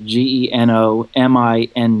spelled Genomind,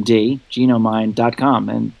 genomind.com.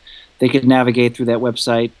 And they could navigate through that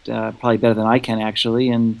website probably better than I can, actually.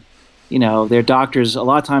 And, their doctors, a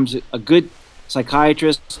lot of times a good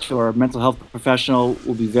psychiatrist or mental health professional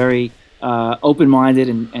will be very open-minded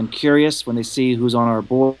and curious when they see who's on our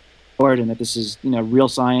board and that this is, real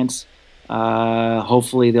science.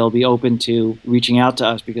 Hopefully they'll be open to reaching out to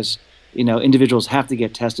us because individuals have to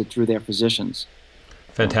get tested through their physicians.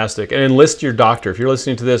 Fantastic. And enlist your doctor. If you're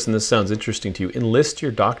listening to this and this sounds interesting to you, enlist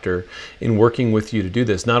your doctor in working with you to do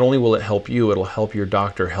this. Not only will it help you, it'll help your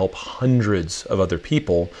doctor help hundreds of other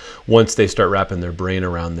people once they start wrapping their brain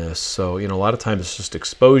around this. So, a lot of times it's just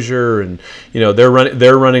exposure, and,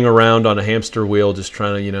 they're running around on a hamster wheel just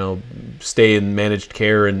trying to, stay in managed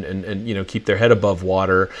care and keep their head above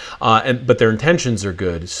water. But their intentions are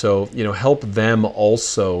good. So, help them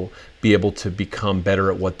also be able to become better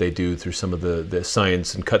at what they do through some of the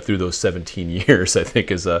science and cut through those 17 years, I think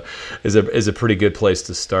is a pretty good place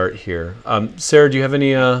to start here. Sara, do you have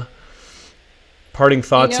any parting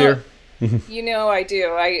thoughts here? I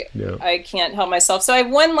do. I can't help myself. So I have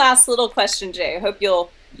one last little question, Jay. I hope you'll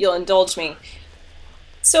indulge me.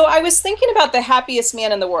 So I was thinking about the happiest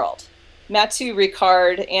man in the world, Mathieu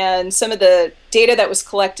Ricard, and some of the data that was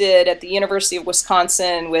collected at the University of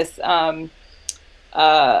Wisconsin with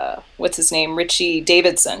what's his name, Richie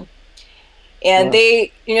Davidson, and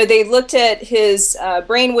they looked at his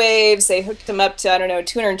brain waves. They hooked him up to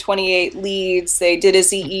 228 leads. They did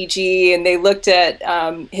his EEG, and they looked at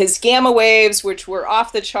his gamma waves, which were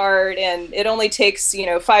off the chart. And it only takes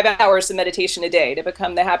 5 hours of meditation a day to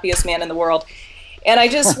become the happiest man in the world. And I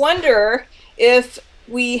just wonder if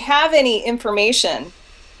we have any information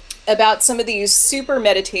about some of these super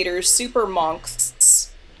meditators, super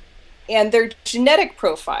monks, and their genetic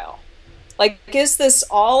profile. Like, is this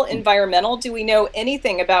all environmental? Do we know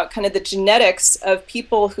anything about kind of the genetics of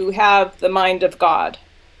people who have the mind of God?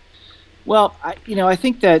 Well, I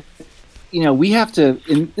think that, we have to,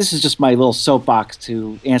 and this is just my little soapbox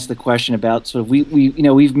to answer the question about sort of,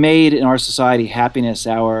 we've made in our society happiness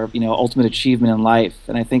our, ultimate achievement in life.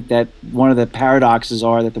 And I think that one of the paradoxes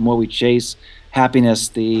are that the more we chase happiness,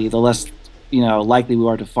 the less, likely we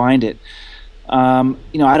are to find it.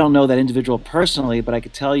 I don't know that individual personally, but I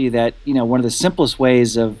could tell you that, one of the simplest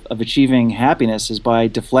ways of achieving happiness is by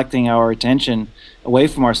deflecting our attention away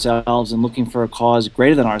from ourselves and looking for a cause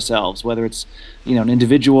greater than ourselves, whether it's, an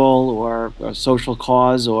individual or a social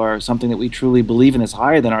cause or something that we truly believe in is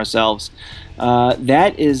higher than ourselves.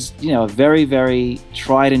 That is, a very, very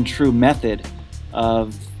tried and true method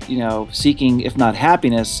of, seeking, if not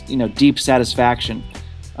happiness, deep satisfaction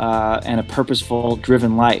and a purposeful,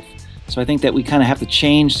 driven life. So I think that we kind of have to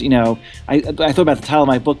change, I thought about the title of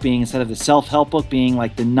my book being, instead of the self-help book, being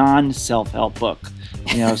like the non-self-help book,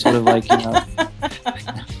 sort of like,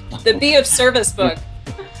 the Be of Service book.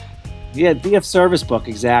 Yeah, Be of Service book,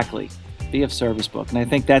 exactly. Be of Service book. And I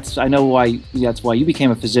think that's why you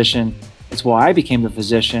became a physician. It's why I became a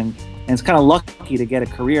physician. And it's kind of lucky to get a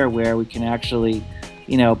career where we can actually,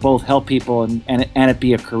 both help people and it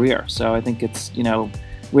be a career. So I think it's,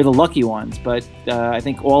 we're the lucky ones, but I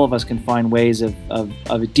think all of us can find ways of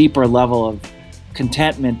a deeper level of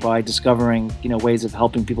contentment by discovering, ways of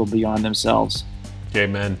helping people beyond themselves.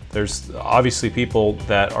 Amen. There's obviously people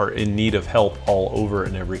that are in need of help all over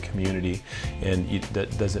in every community, and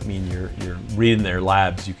that doesn't mean you're reading their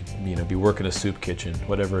labs. You could be working a soup kitchen,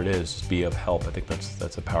 whatever it is, just be of help. I think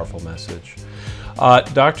that's a powerful message.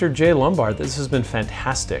 Dr. Jay Lombard, this has been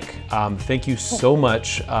fantastic. Thank you so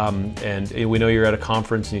much. And we know you're at a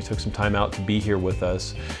conference and you took some time out to be here with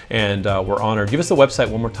us, and we're honored. Give us the website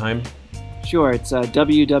one more time. Sure, it's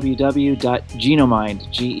www.genomind,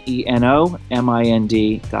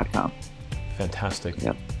 Genomind.com. Fantastic.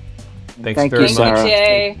 Yep. Thanks Thank very you, much. Sara.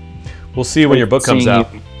 Jay. We'll see you when your book comes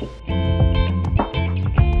out. You.